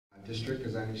district,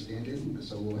 as I understand it.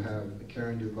 So we'll have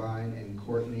Karen Devine and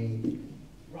Courtney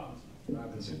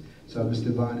Robinson. So Ms.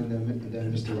 Devine and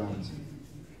then Mr. Robinson.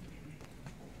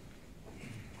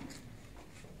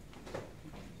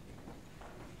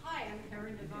 Hi, I'm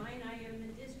Karen Devine. I am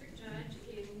the district judge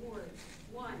in wards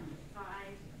 1, 5,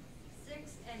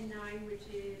 6, and 9, which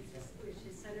is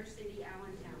Center City,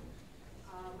 Allentown.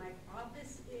 My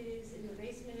office is in the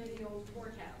basement of the old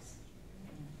courthouse.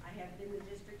 I have been the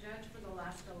district judge for the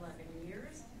last 11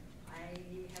 years. I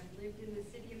have lived in the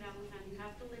city of Allentown. You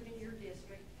have to live in your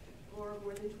district for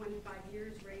more than 25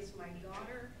 years, raised my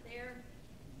daughter there.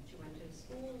 She went to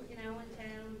school in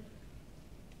Allentown.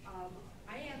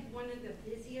 I have one of the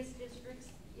busiest districts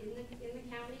in the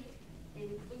county,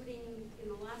 including in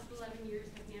the last 11 years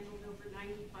have handled over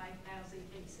 95,000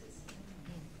 cases.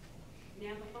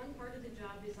 Now the fun part of the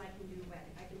job is I can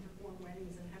perform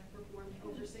weddings and have performed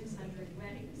over 600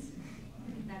 weddings.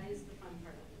 That is the fun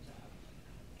part of the job.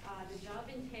 The job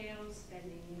entails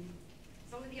spending,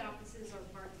 some of the offices are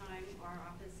part-time, our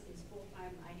office is full-time.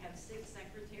 I have 6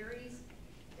 secretaries.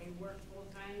 They work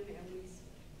full-time, and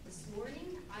this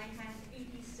morning I had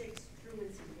 86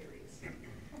 truancy hearings.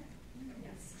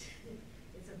 Yes,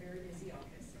 it's a very busy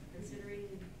office. Considering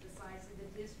the size of the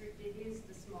district, it is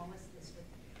the smallest district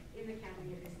in the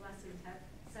county. It is less than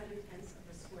 7/10 of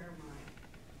a square mile.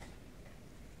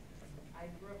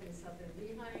 I grew up in Southern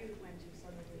Lehigh, went to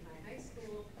Southern Lehigh High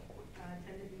School,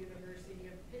 attended the University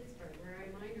of Pittsburgh, where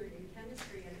I minored in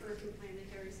chemistry and earth and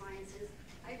planetary sciences.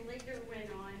 I later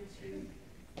went on to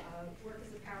work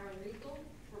as a paralegal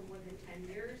for more than 10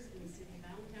 years in the city of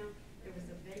Allentown. There was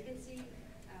a vacancy,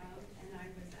 and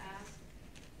I was asked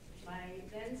by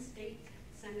then State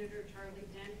Senator Charlie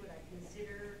Dent, would I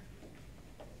consider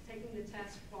taking the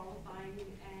test, qualifying,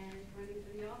 and running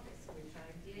for the office, which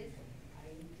I did. I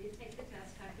did take the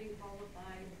test, having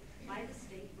qualified by the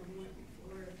state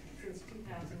since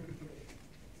 2003.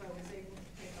 So I was able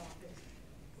to take office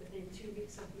within 2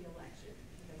 weeks of the election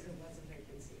because there was a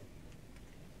vacancy.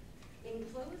 In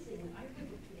closing, I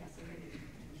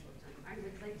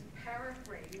would like to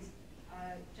paraphrase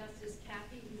Justice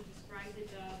Cappy, who described the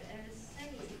job as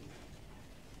saying,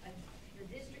 the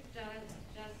district judge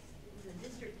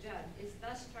is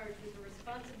thus charged with the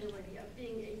responsibility of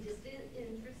being a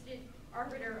disinterested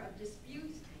arbiter of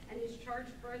disputes, and is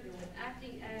charged further with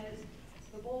acting as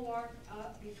the bulwark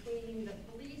between the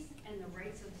police and the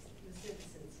rights of the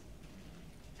citizens.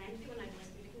 Thank you, and I'd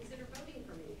like you to consider voting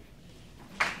for me.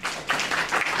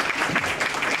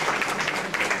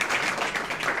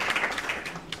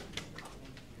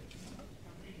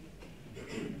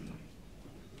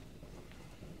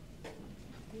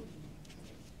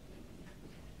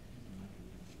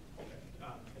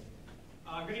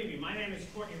 Good evening. My name is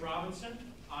Courtney Robinson.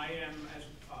 I am, as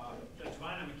Judge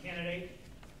Devine, I'm a candidate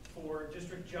for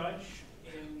district judge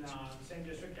in the same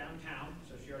district downtown.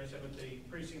 So she already said what the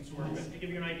precincts were. But to give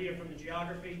you an idea from the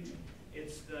geography,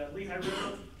 it's the Lehigh River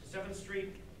to 7th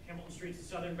Street, Hamilton Street's the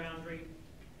southern boundary.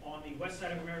 On the west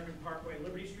side of American Parkway,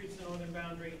 Liberty Street's the northern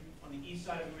boundary. On the east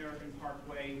side of American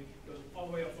Parkway, goes all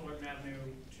the way up Fullerton Avenue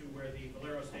to where the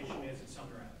Valero station is at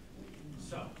Sumner Avenue.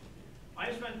 So,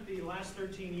 I spent the last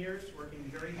 13 years working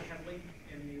very heavily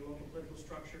in the local political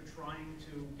structure, trying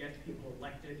to get people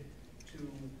elected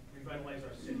to revitalize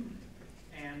our city.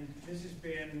 And this has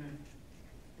been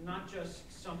not just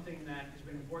something that has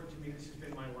been important to me, this has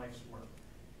been my life's work.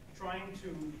 Trying to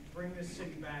bring this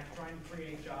city back, trying to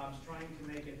create jobs, trying to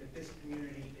make it that this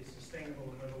community is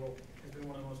sustainable and livable has been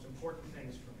one of the most important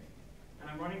things for me. And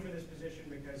I'm running for this position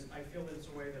because I feel that it's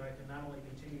a way that I can not only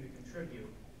continue to contribute,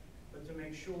 but to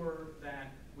make sure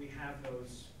that we have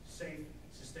those safe,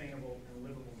 sustainable, and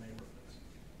livable neighborhoods.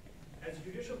 As a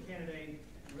judicial candidate,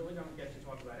 you really don't get to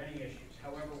talk about any issues.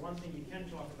 However, one thing you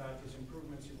can talk about is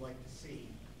improvements you'd like to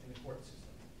see in the court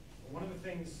system. And one of the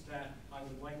things that I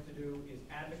would like to do is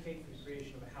advocate for the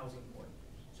creation of a housing court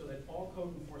so that all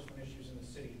code enforcement issues in the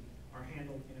city are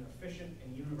handled in an efficient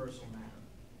and universal manner.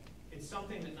 It's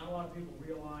something that not a lot of people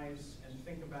realize and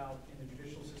think about in the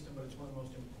judicial system, but it's one of the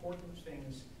most important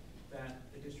things that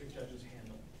the district judges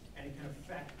handle. And it can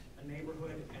affect a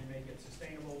neighborhood and make it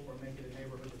sustainable or make it a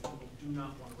neighborhood that people do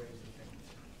not want to raise their families.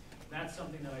 That's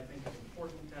something that I think is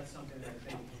important. That's something that I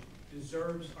think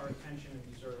deserves our attention and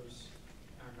deserves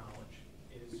our knowledge,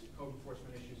 is code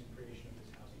enforcement issues and creation of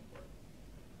this housing court.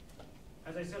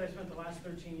 As I said, I spent the last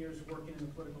 13 years working in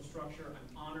the political structure.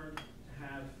 I'm honored to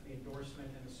have the endorsement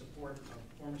and the support of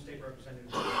former state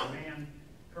representative Mann,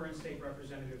 current state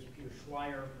representatives Peter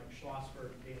Schweier, Mike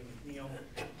Schlossberg, Dana McNeil,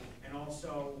 and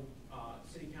also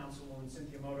City Councilwoman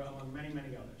Cynthia Moda, among many,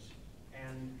 many others.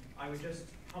 And I would just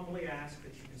humbly ask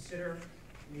that you consider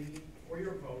me for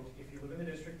your vote if you live in the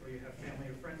district or you have family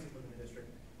or friends that live in the district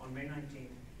on May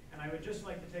 19th. And I would just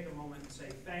like to take a moment and say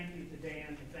thank you to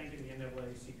Dan and thank you to the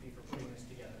NAACP for putting this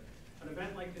together. An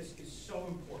event like this is so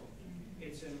important.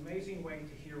 It's an amazing way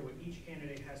to hear what each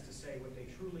candidate has to say, what they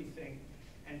truly think,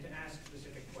 and to ask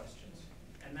specific questions.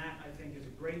 And that, I think, is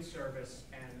a great service,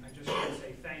 and I just want to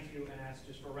say thank you and ask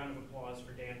just for a round of applause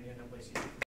for Dan and the NAACP.